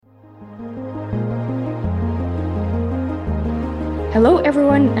Hello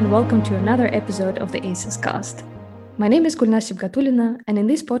everyone and welcome to another episode of the ACES Cast. My name is Gulnaz Sibgatulina, and in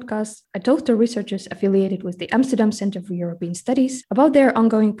this podcast, I talk to researchers affiliated with the Amsterdam Center for European Studies about their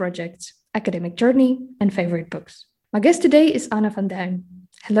ongoing projects, academic journey, and favorite books. My guest today is Anna van Duin.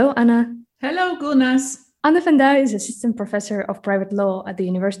 Hello, Anna. Hello, Gulnaz. Anna van Duin is Assistant Professor of Private Law at the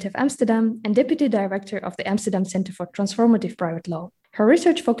University of Amsterdam and Deputy Director of the Amsterdam Center for Transformative Private Law. Her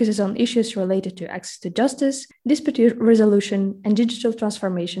research focuses on issues related to access to justice, dispute resolution, and digital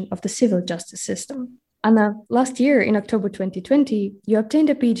transformation of the civil justice system. Anna, last year in October 2020, you obtained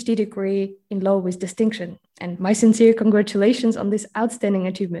a PhD degree in law with distinction, and my sincere congratulations on this outstanding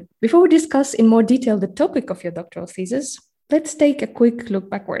achievement. Before we discuss in more detail the topic of your doctoral thesis, let's take a quick look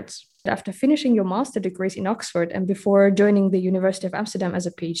backwards. After finishing your master degrees in Oxford and before joining the University of Amsterdam as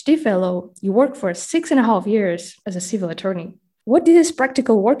a PhD fellow, you worked for 6.5 years as a civil attorney. What did this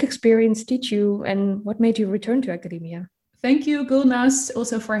practical work experience teach you, and what made you return to academia? Thank you, Gulnaz,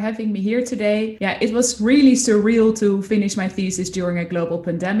 also for having me here today. Yeah, it was really surreal to finish my thesis during a global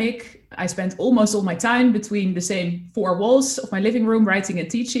pandemic. I spent almost all my time between the same four walls of my living room, writing and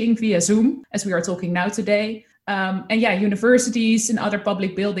teaching via Zoom, as we are talking now today. Universities and other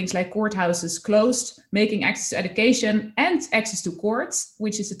public buildings like courthouses closed, making access to education and access to courts,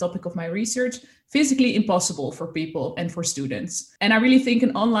 which is the topic of my research, physically impossible for people and for students. And I really think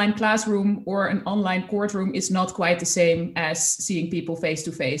an online classroom or an online courtroom is not quite the same as seeing people face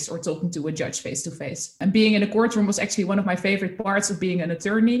to face or talking to a judge face to face. And being in a courtroom was actually one of my favorite parts of being an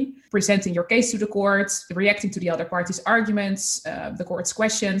attorney, presenting your case to the court, reacting to the other party's arguments, the court's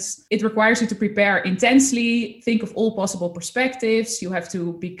questions. It requires you to prepare intensely, think of all possible perspectives. You have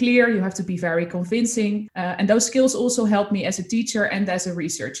to be clear, you have to be very convincing. And those skills also helped me as a teacher and as a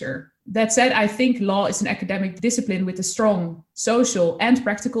researcher. That said, I think law is an academic discipline with a strong social and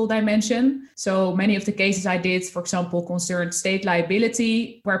practical dimension. So many of the cases I did, for example, concerned state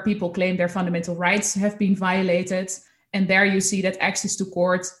liability, where people claim their fundamental rights have been violated. And there you see that access to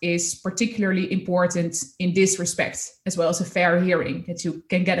court is particularly important in this respect, as well as a fair hearing, that you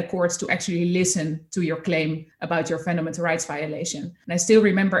can get a court to actually listen to your claim about your fundamental rights violation. And I still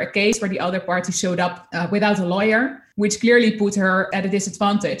remember a case where the other party showed up without a lawyer, which clearly put her at a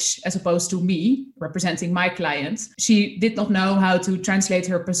disadvantage as opposed to me representing my client. She did not know how to translate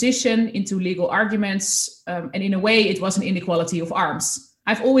her position into legal arguments. And in a way, it was an inequality of arms.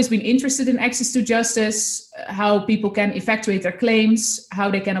 I've always been interested in access to justice, how people can effectuate their claims,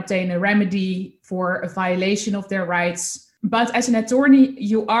 how they can obtain a remedy for a violation of their rights. But as an attorney,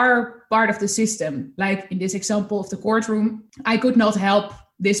 you are part of the system. Like in this example of the courtroom, I could not help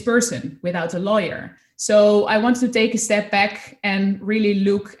this person without a lawyer. So I wanted to take a step back and really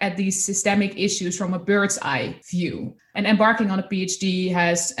look at these systemic issues from a bird's eye view. And embarking on a PhD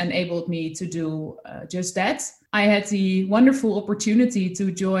has enabled me to do just that. I had the wonderful opportunity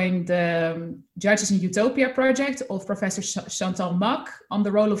to join the Judges in Utopia project of Professor Chantal Mak on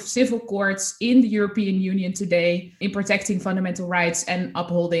the role of civil courts in the European Union today in protecting fundamental rights and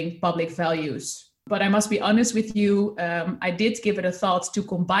upholding public values. But I must be honest with you, I did give it a thought to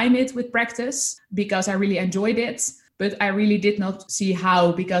combine it with practice because I really enjoyed it. But I really did not see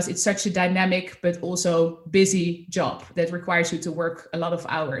how, because it's such a dynamic but also busy job that requires you to work a lot of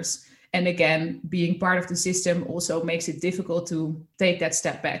hours. And again, being part of the system also makes it difficult to take that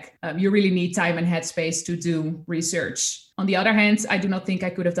step back. You really need time and headspace to do research. On the other hand, I do not think I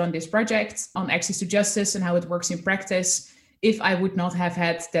could have done this project on access to justice and how it works in practice if I would not have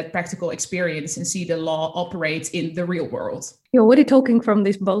had that practical experience and see the law operate in the real world. You're already talking from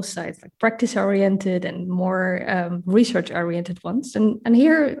these both sides, like practice-oriented and more research-oriented ones. And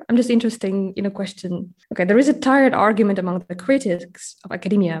here I'm just interested in a question. Okay, there is a tired argument among the critics of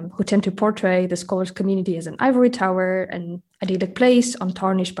academia who tend to portray the scholars community as an ivory tower and idyllic place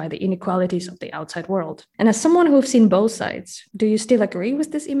untarnished by the inequalities of the outside world. And as someone who's seen both sides, do you still agree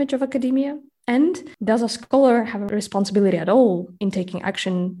with this image of academia? And does a scholar have a responsibility at all in taking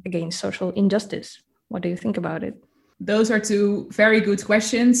action against social injustice? What do you think about it? Those are two very good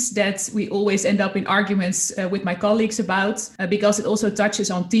questions that we always end up in arguments with my colleagues about, because it also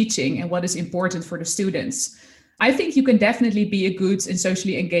touches on teaching and what is important for the students. I think you can definitely be a good and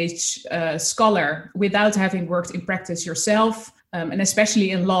socially engaged scholar without having worked in practice yourself. And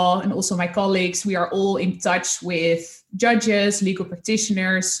especially in law, and also my colleagues, we are all in touch with judges, legal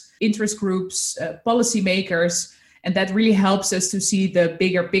practitioners, interest groups, policymakers. And that really helps us to see the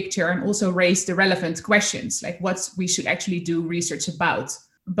bigger picture and also raise the relevant questions, like what we should actually do research about.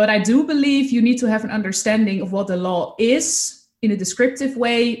 But I do believe you need to have an understanding of what the law is in a descriptive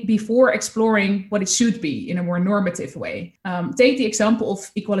way before exploring what it should be in a more normative way. Take the example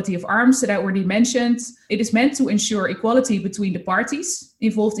of equality of arms that I already mentioned. It is meant to ensure equality between the parties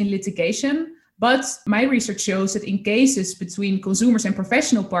involved in litigation. But my research shows that in cases between consumers and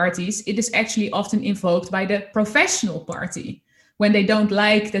professional parties, it is actually often invoked by the professional party when they don't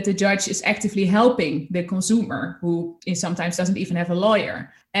like that the judge is actively helping the consumer, who sometimes doesn't even have a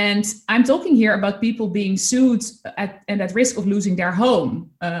lawyer. And I'm talking here about people being sued and at risk of losing their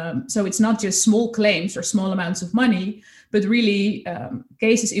home. So it's not just small claims or small amounts of money, but really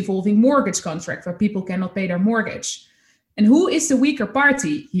cases involving mortgage contract where people cannot pay their mortgage. And who is the weaker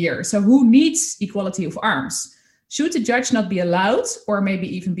party here? So who needs equality of arms? Should the judge not be allowed, or maybe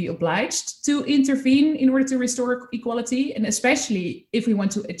even be obliged, to intervene in order to restore equality? And especially if we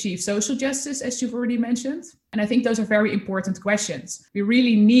want to achieve social justice, as you've already mentioned. And I think those are very important questions. We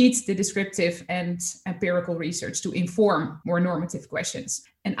really need the descriptive and empirical research to inform more normative questions.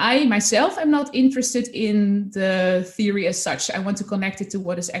 And I myself am not interested in the theory as such. I want to connect it to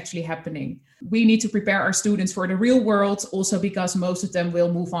what is actually happening. We need to prepare our students for the real world, also because most of them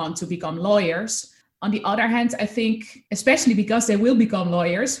will move on to become lawyers. On the other hand, I think, especially because they will become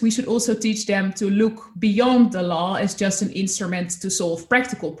lawyers, we should also teach them to look beyond the law as just an instrument to solve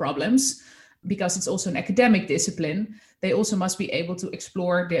practical problems, because it's also an academic discipline. They also must be able to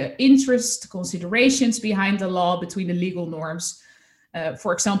explore the interest, considerations behind the law, between the legal norms.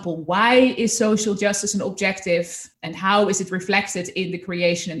 For example, why is social justice an objective, and how is it reflected in the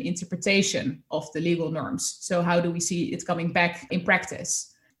creation and interpretation of the legal norms? So how do we see it coming back in practice?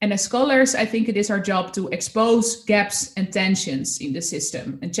 And as scholars, I think it is our job to expose gaps and tensions in the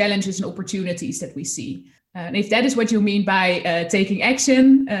system and challenges and opportunities that we see. And if that is what you mean by taking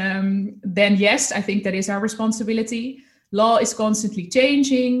action, then yes, I think that is our responsibility. Law is constantly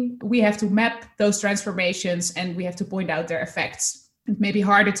changing. We have to map those transformations and we have to point out their effects. It may be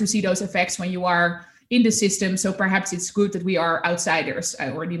harder to see those effects when you are in the system. So perhaps it's good that we are outsiders.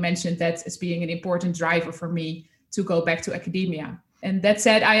 I already mentioned that as being an important driver for me to go back to academia. And that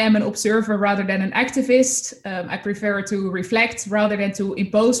said, I am an observer rather than an activist. I prefer to reflect rather than to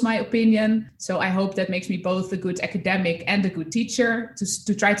impose my opinion. So I hope that makes me both a good academic and a good teacher,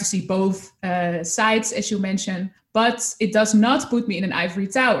 to try to see both sides, as you mentioned. But it does not put me in an ivory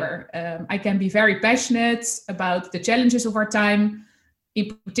tower. I can be very passionate about the challenges of our time,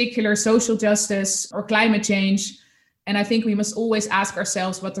 in particular social justice or climate change. And I think we must always ask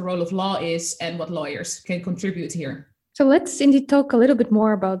ourselves what the role of law is and what lawyers can contribute here. So let's indeed talk a little bit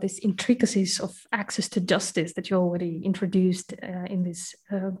more about these intricacies of access to justice that you already introduced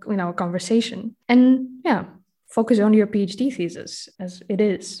in our conversation. And focus on your PhD thesis as it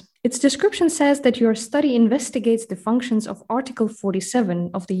is. Its description says that your study investigates the functions of Article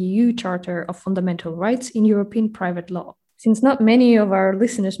 47 of the EU Charter of Fundamental Rights in European private law. Since not many of our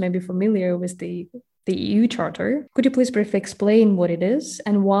listeners may be familiar with the EU Charter, could you please briefly explain what it is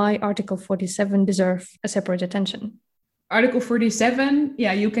and why Article 47 deserves a separate attention? Article 47,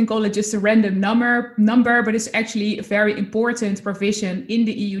 you can call it just a random number, but it's actually a very important provision in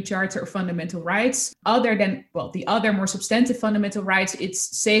the EU Charter of Fundamental Rights. Other than, the other more substantive fundamental rights, it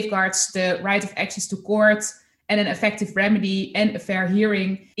safeguards the right of access to court and an effective remedy and a fair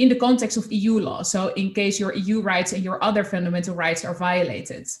hearing in the context of EU law. So in case your EU rights and your other fundamental rights are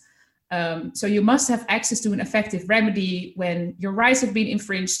violated. So you must have access to an effective remedy when your rights have been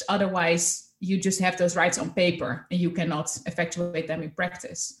infringed. Otherwise, you just have those rights on paper and you cannot effectuate them in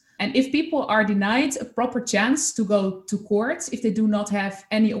practice. And if people are denied a proper chance to go to court, if they do not have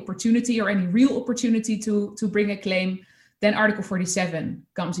any opportunity or any real opportunity to bring a claim, then Article 47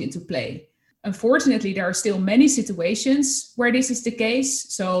 comes into play. Unfortunately, there are still many situations where this is the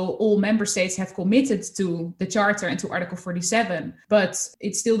case. So all member states have committed to the Charter and to Article 47, but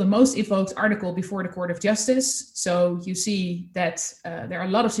it's still the most invoked article before the Court of Justice. So you see that there are a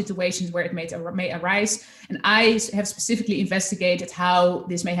lot of situations where it may arise. And I have specifically investigated how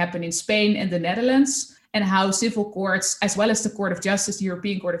this may happen in Spain and the Netherlands, and how civil courts, as well as the Court of Justice, the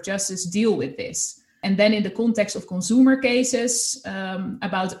European Court of Justice, deal with this. And then in the context of consumer cases,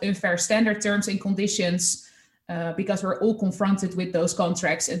 about unfair standard terms and conditions, because we're all confronted with those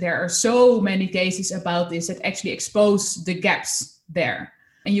contracts. And there are so many cases about this that actually expose the gaps there.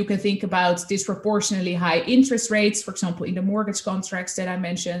 And you can think about disproportionately high interest rates, for example, in the mortgage contracts that I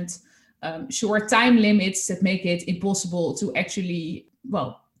mentioned, short time limits that make it impossible to actually,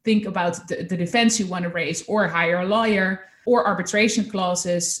 think about the defense you want to raise or hire a lawyer, or arbitration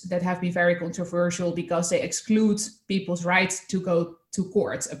clauses that have been very controversial because they exclude people's rights to go to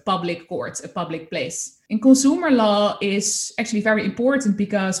court, a public place. And consumer law is actually very important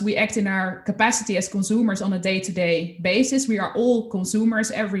because we act in our capacity as consumers on a day-to-day basis. We are all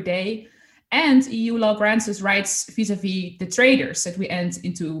consumers every day. And EU law grants us rights vis-a-vis the traders that we enter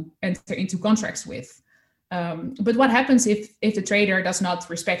into contracts with. But what happens if the trader does not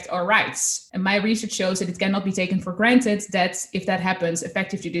respect our rights? And my research shows that it cannot be taken for granted that if that happens,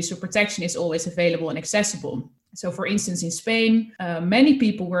 effective judicial protection is always available and accessible. So for instance, in Spain, many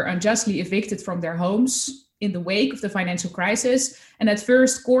people were unjustly evicted from their homes in the wake of the financial crisis. And at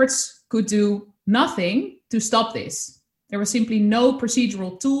first, courts could do nothing to stop this. There was simply no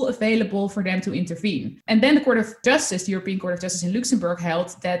procedural tool available for them to intervene. And then the European Court of Justice in Luxembourg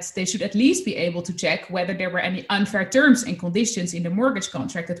held that they should at least be able to check whether there were any unfair terms and conditions in the mortgage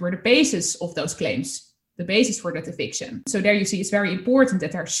contract that were the basis of those claims, the basis for that eviction. So there you see it's very important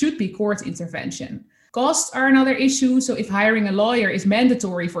that there should be court intervention. Costs are another issue. So if hiring a lawyer is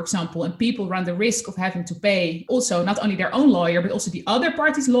mandatory, for example, and people run the risk of having to pay also not only their own lawyer, but also the other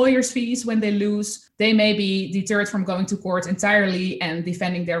party's lawyer's fees when they lose, they may be deterred from going to court entirely and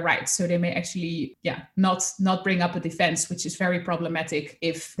defending their rights. So they may actually not bring up a defense, which is very problematic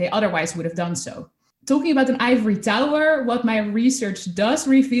if they otherwise would have done so. Talking about an ivory tower, what my research does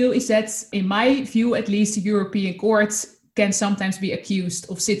reveal is that, in my view, at least, the European courts can sometimes be accused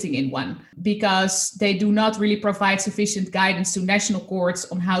of sitting in one because they do not really provide sufficient guidance to national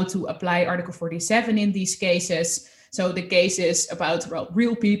courts on how to apply Article 47 in these cases. So the cases about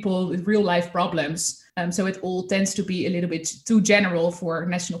real people with real life problems. So it all tends to be a little bit too general for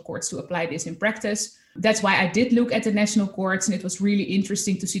national courts to apply this in practice. That's why I did look at the national courts, and it was really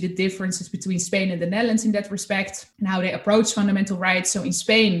interesting to see the differences between Spain and the Netherlands in that respect and how they approach fundamental rights. So in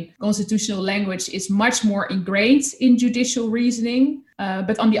Spain, constitutional language is much more ingrained in judicial reasoning.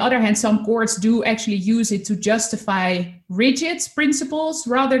 But on the other hand, some courts do actually use it to justify rigid principles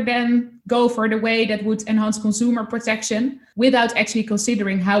rather than go for the way that would enhance consumer protection without actually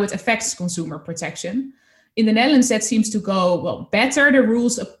considering how it affects consumer protection. In the Netherlands, that seems to go better. The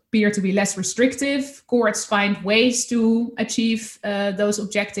rules appear to be less restrictive. Courts find ways to achieve those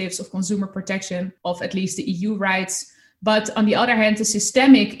objectives of consumer protection of at least the EU rights. But on the other hand, the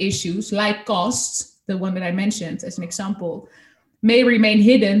systemic issues like costs, the one that I mentioned as an example, may remain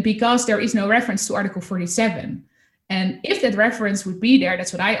hidden because there is no reference to Article 47. And if that reference would be there,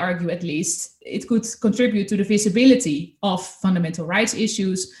 that's what I argue at least, it could contribute to the visibility of fundamental rights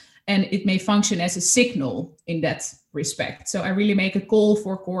issues, and it may function as a signal in that respect. So I really make a call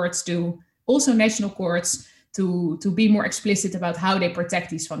for courts to, also national courts, to be more explicit about how they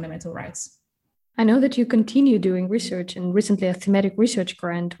protect these fundamental rights. I know that you continue doing research, and recently a thematic research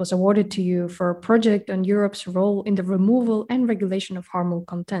grant was awarded to you for a project on Europe's role in the removal and regulation of harmful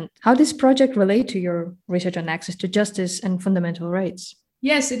content. How does this project relate to your research on access to justice and fundamental rights?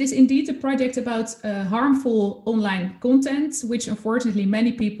 Yes, it is indeed a project about harmful online content, which unfortunately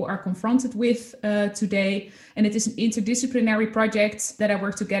many people are confronted with today. And it is an interdisciplinary project that I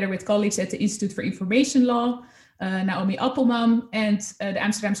work together with colleagues at the Institute for Information Law, Naomi Appelman, and the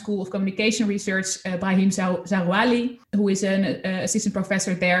Amsterdam School of Communication Research, Brahim Zarouali, who is an assistant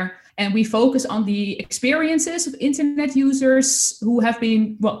professor there. And we focus on the experiences of internet users who have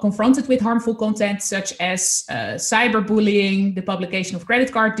been confronted with harmful content, such as cyberbullying, the publication of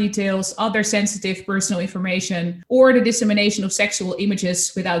credit card details, other sensitive personal information, or the dissemination of sexual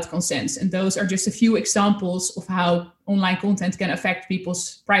images without consent. And those are just a few examples of how online content can affect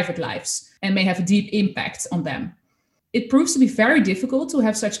people's private lives and may have a deep impact on them. It proves to be very difficult to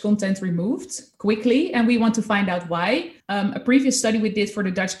have such content removed quickly, and we want to find out why. A previous study we did for the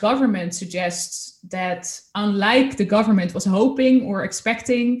Dutch government suggests that, unlike the government was hoping or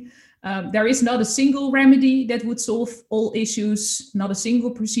expecting, there is not a single remedy that would solve all issues, not a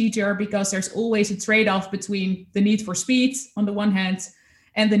single procedure, because there's always a trade-off between the need for speed on the one hand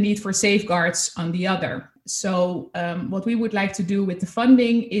and the need for safeguards on the other. So what we would like to do with the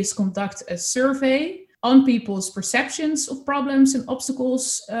funding is conduct a survey on people's perceptions of problems and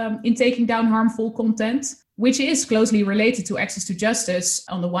obstacles in taking down harmful content, which is closely related to access to justice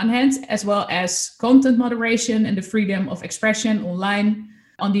on the one hand, as well as content moderation and the freedom of expression online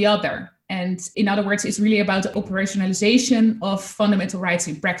on the other. And in other words, it's really about the operationalization of fundamental rights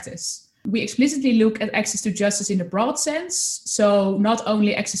in practice. We explicitly look at access to justice in the broad sense. So not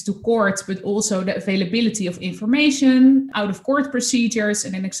only access to court, but also the availability of information, out-of-court procedures.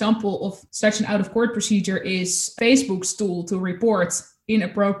 And an example of such an out-of-court procedure is Facebook's tool to report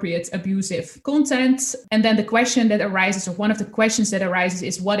inappropriate, abusive content. And then the question that arises, or one of the questions that arises,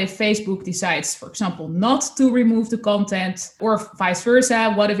 is what if Facebook decides, for example, not to remove the content, or vice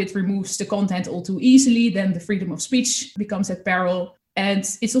versa? What if it removes the content all too easily? Then the freedom of speech becomes at peril. And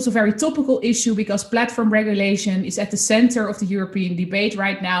it's also a very topical issue because platform regulation is at the center of the European debate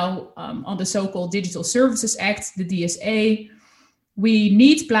right now on the so-called Digital Services Act, the DSA. We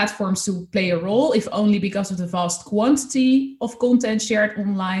need platforms to play a role, if only because of the vast quantity of content shared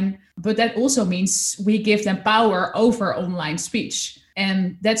online. But that also means we give them power over online speech.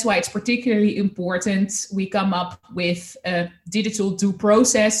 And that's why it's particularly important we come up with a digital due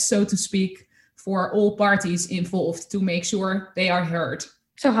process, so to speak, for all parties involved to make sure they are heard.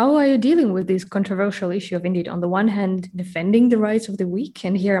 So how are you dealing with this controversial issue of indeed, on the one hand, defending the rights of the weak?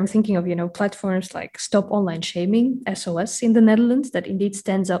 And here I'm thinking of, platforms like Stop Online Shaming, SOS in the Netherlands, that indeed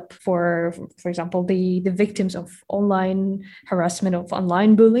stands up for example, the victims of online harassment, of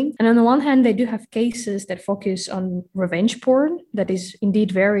online bullying. And on the one hand, they do have cases that focus on revenge porn. That is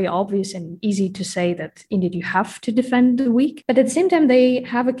indeed very obvious and easy to say that indeed you have to defend the weak. But at the same time, they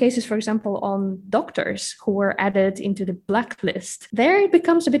have cases, for example, on doctors who were added into the blacklist. There it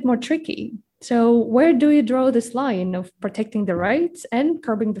becomes a bit more tricky. So where do you draw this line of protecting the rights and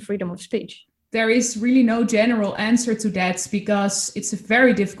curbing the freedom of speech? There is really no general answer to that because it's a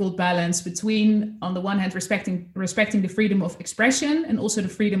very difficult balance between, on the one hand, respecting the freedom of expression and also the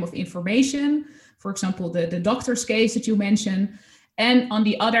freedom of information. For example, the doctor's case that you mentioned. And on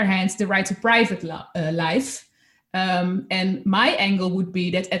the other hand, the right to private life. And my angle would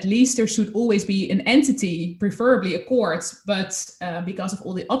be that at least there should always be an entity, preferably a court, but because of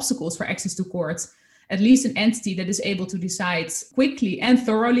all the obstacles for access to courts, at least an entity that is able to decide quickly and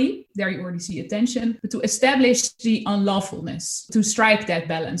thoroughly, there you already see attention, but to establish the unlawfulness, to strike that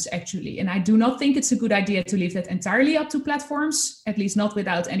balance actually. And I do not think it's a good idea to leave that entirely up to platforms, at least not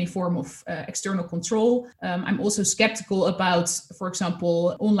without any form of external control. I'm also skeptical about, for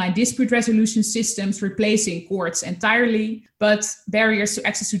example, online dispute resolution systems replacing courts entirely, but barriers to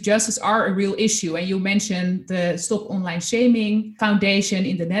access to justice are a real issue. And you mentioned the Stop Online Shaming Foundation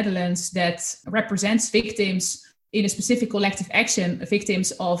in the Netherlands that represents victims in a specific collective action,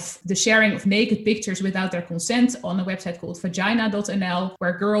 victims of the sharing of naked pictures without their consent on a website called vagina.nl,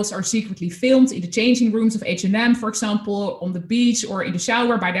 where girls are secretly filmed in the changing rooms of H&M, for example, on the beach or in the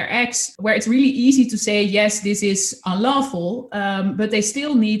shower by their ex, where it's really easy to say, yes, this is unlawful, but they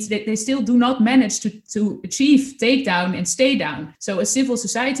still do not manage to achieve takedown and stay down. So a civil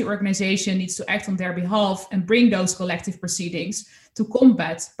society organization needs to act on their behalf and bring those collective proceedings to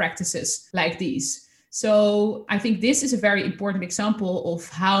combat practices like these. So I think this is a very important example of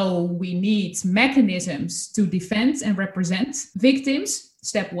how we need mechanisms to defend and represent victims,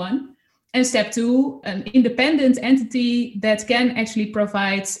 step one. And step two, an independent entity that can actually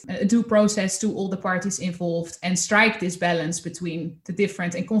provide a due process to all the parties involved and strike this balance between the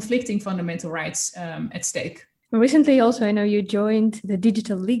different and conflicting fundamental rights at stake. Recently, also, I know you joined the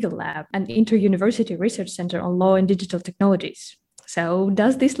Digital Legal Lab, an inter-university research center on law and digital technologies. So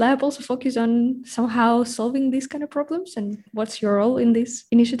does this lab also focus on somehow solving these kind of problems? And what's your role in this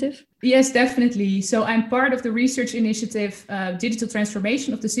initiative? Yes, definitely. So I'm part of the research initiative, Digital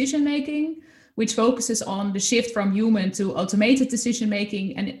Transformation of Decision Making, which focuses on the shift from human to automated decision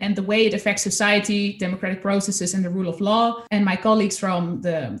making and the way it affects society, democratic processes, and the rule of law. And my colleagues from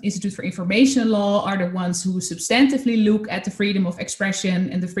the Institute for Information Law are the ones who substantively look at the freedom of expression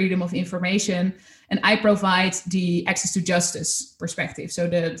and the freedom of information. And I provide the access to justice perspective, so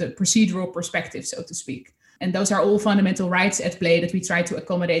the procedural perspective, so to speak. And those are all fundamental rights at play that we try to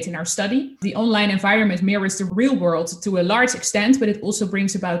accommodate in our study. The online environment mirrors the real world to a large extent, but it also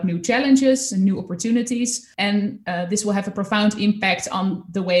brings about new challenges and new opportunities. And this will have a profound impact on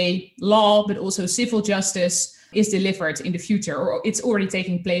the way law, but also civil justice is delivered in the future, or it's already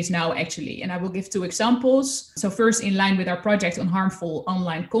taking place now, actually. And I will give two examples. So first, in line with our project on harmful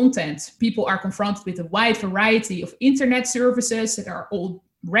online content, people are confronted with a wide variety of internet services that are all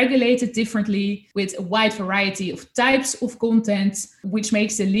regulated differently, with a wide variety of types of content, which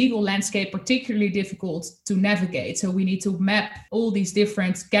makes the legal landscape particularly difficult to navigate. So we need to map all these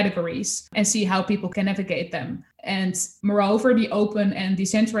different categories and see how people can navigate them. And moreover, the open and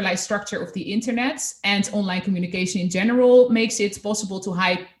decentralized structure of the internet and online communication in general makes it possible to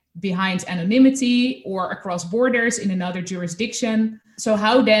hide behind anonymity or across borders in another jurisdiction. So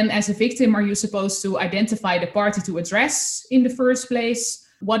how then, as a victim, are you supposed to identify the party to address in the first place?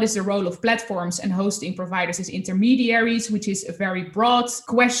 What is the role of platforms and hosting providers as intermediaries, which is a very broad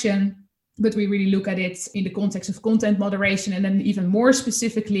question, but we really look at it in the context of content moderation, and then even more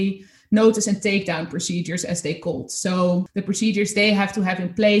specifically, notice and takedown procedures, as they called. So the procedures they have to have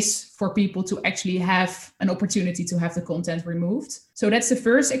in place for people to actually have an opportunity to have the content removed. So that's the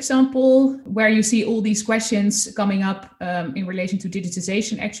first example where you see all these questions coming up in relation to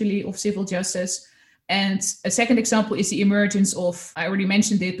digitization, actually, of civil justice. And a second example is the emergence of, I already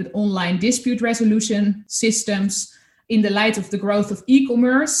mentioned it, but online dispute resolution systems in the light of the growth of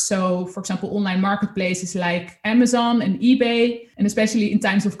e-commerce. So, for example, online marketplaces like Amazon and eBay, and especially in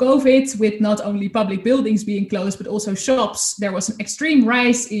times of COVID, with not only public buildings being closed, but also shops, there was an extreme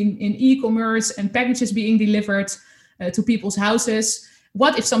rise in e-commerce and packages being delivered to people's houses.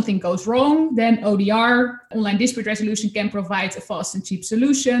 What if something goes wrong? Then ODR, online dispute resolution, can provide a fast and cheap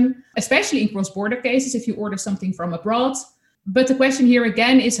solution, especially in cross-border cases if you order something from abroad. But the question here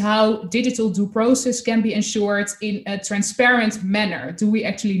again is how digital due process can be ensured in a transparent manner. Do we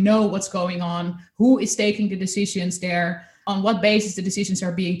actually know what's going on? Who is taking the decisions there? On what basis the decisions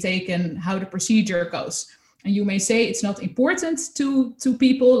are being taken? How the procedure goes? And you may say it's not important to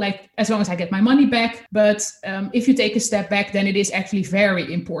people, like as long as I get my money back. But if you take a step back, then it is actually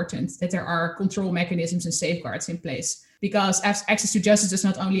very important that there are control mechanisms and safeguards in place. Because access to justice does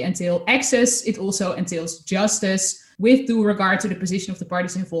not only entail access, it also entails justice with due regard to the position of the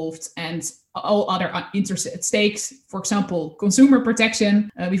parties involved and all other interested stakes. For example, consumer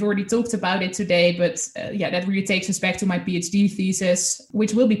protection. We've already talked about it today, but that really takes us back to my PhD thesis,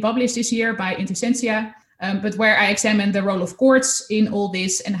 which will be published this year by Intersentia. But where I examine the role of courts in all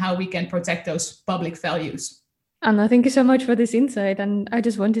this and how we can protect those public values. Anna, thank you so much for this insight. And I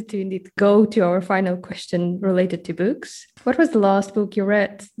just wanted to indeed go to our final question related to books. What was the last book you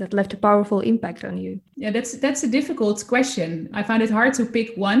read that left a powerful impact on you? Yeah, that's a difficult question. I found it hard to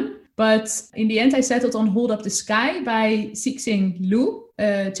pick one. But in the end, I settled on Hold Up the Sky by Cixin Liu,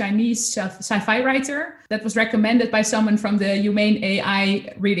 a Chinese sci-fi writer that was recommended by someone from the Humane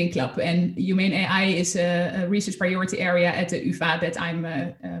AI Reading Club. And Humane AI is a research priority area at the UvA that I'm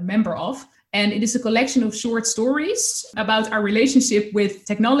a member of. And it is a collection of short stories about our relationship with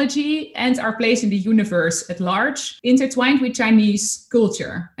technology and our place in the universe at large, intertwined with Chinese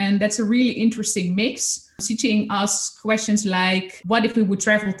culture. And that's a really interesting mix. Cixin asks questions like, what if we would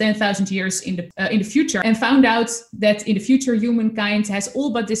travel 10,000 years in the future and found out that in the future humankind has all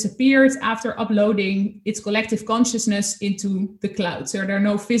but disappeared after uploading its collective consciousness into the cloud. So there are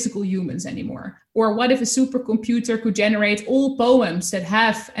no physical humans anymore. Or what if a supercomputer could generate all poems that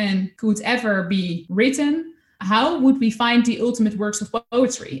have and could ever be written? How would we find the ultimate works of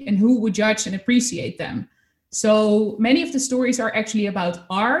poetry, and who would judge and appreciate them? So many of the stories are actually about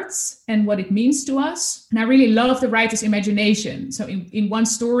art and what it means to us. And I really love the writer's imagination. So in one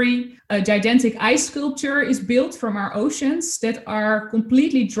story, a gigantic ice sculpture is built from our oceans that are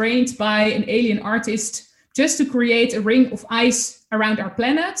completely drained by an alien artist just to create a ring of ice around our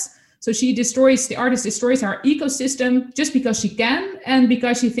planet. So the artist destroys our ecosystem just because she can and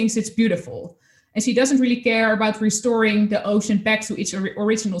because she thinks it's beautiful. And she doesn't really care about restoring the ocean back to its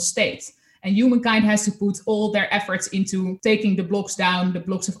original state. And humankind has to put all their efforts into taking the blocks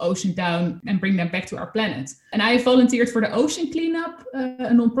of ocean down, and bring them back to our planet. And I volunteered for the Ocean Cleanup,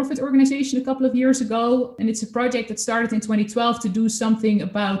 a non-profit organization, a couple of years ago. And it's a project that started in 2012 to do something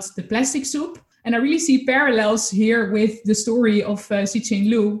about the plastic soup. And I really see parallels here with the story of Cixin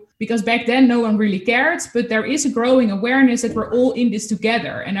Liu, because back then no one really cared, but there is a growing awareness that we're all in this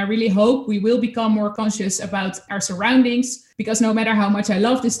together. And I really hope we will become more conscious about our surroundings, because no matter how much I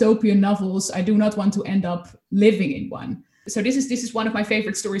love dystopian novels, I do not want to end up living in one. So this is one of my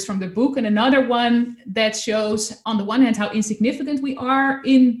favorite stories from the book. And another one that shows, on the one hand, how insignificant we are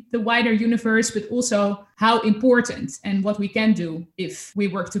in the wider universe, but also how important and what we can do if we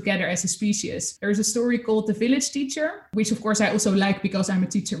work together as a species. There's a story called The Village Teacher, which of course I also like because I'm a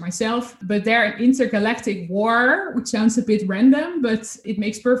teacher myself. But they're an intergalactic war, which sounds a bit random, but it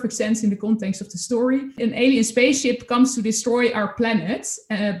makes perfect sense in the context of the story. An alien spaceship comes to destroy our planet,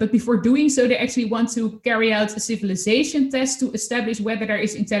 but before doing so, they actually want to carry out a civilization test to establish whether there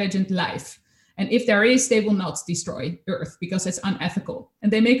is intelligent life. And if there is, they will not destroy Earth because it's unethical.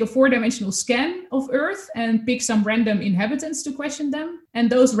 And they make a 4-dimensional scan of Earth and pick some random inhabitants to question them. And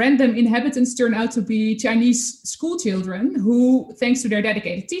those random inhabitants turn out to be Chinese school children who, thanks to their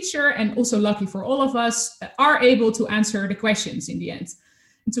dedicated teacher, and also lucky for all of us, are able to answer the questions in the end.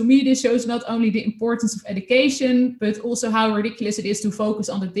 And to me, this shows not only the importance of education, but also how ridiculous it is to focus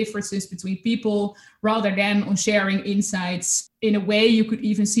on the differences between people rather than on sharing insights. In a way, you could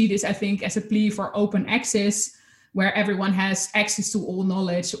even see this, I think, as a plea for open access, where everyone has access to all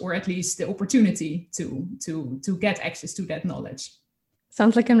knowledge, or at least the opportunity to get access to that knowledge.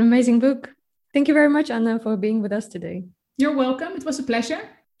 Sounds like an amazing book. Thank you very much, Anna, for being with us today. You're welcome. It was a pleasure.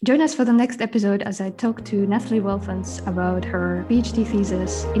 Join us for the next episode as I talk to Natalie Welfens about her PhD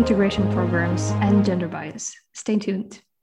thesis, integration programs, and gender bias. Stay tuned.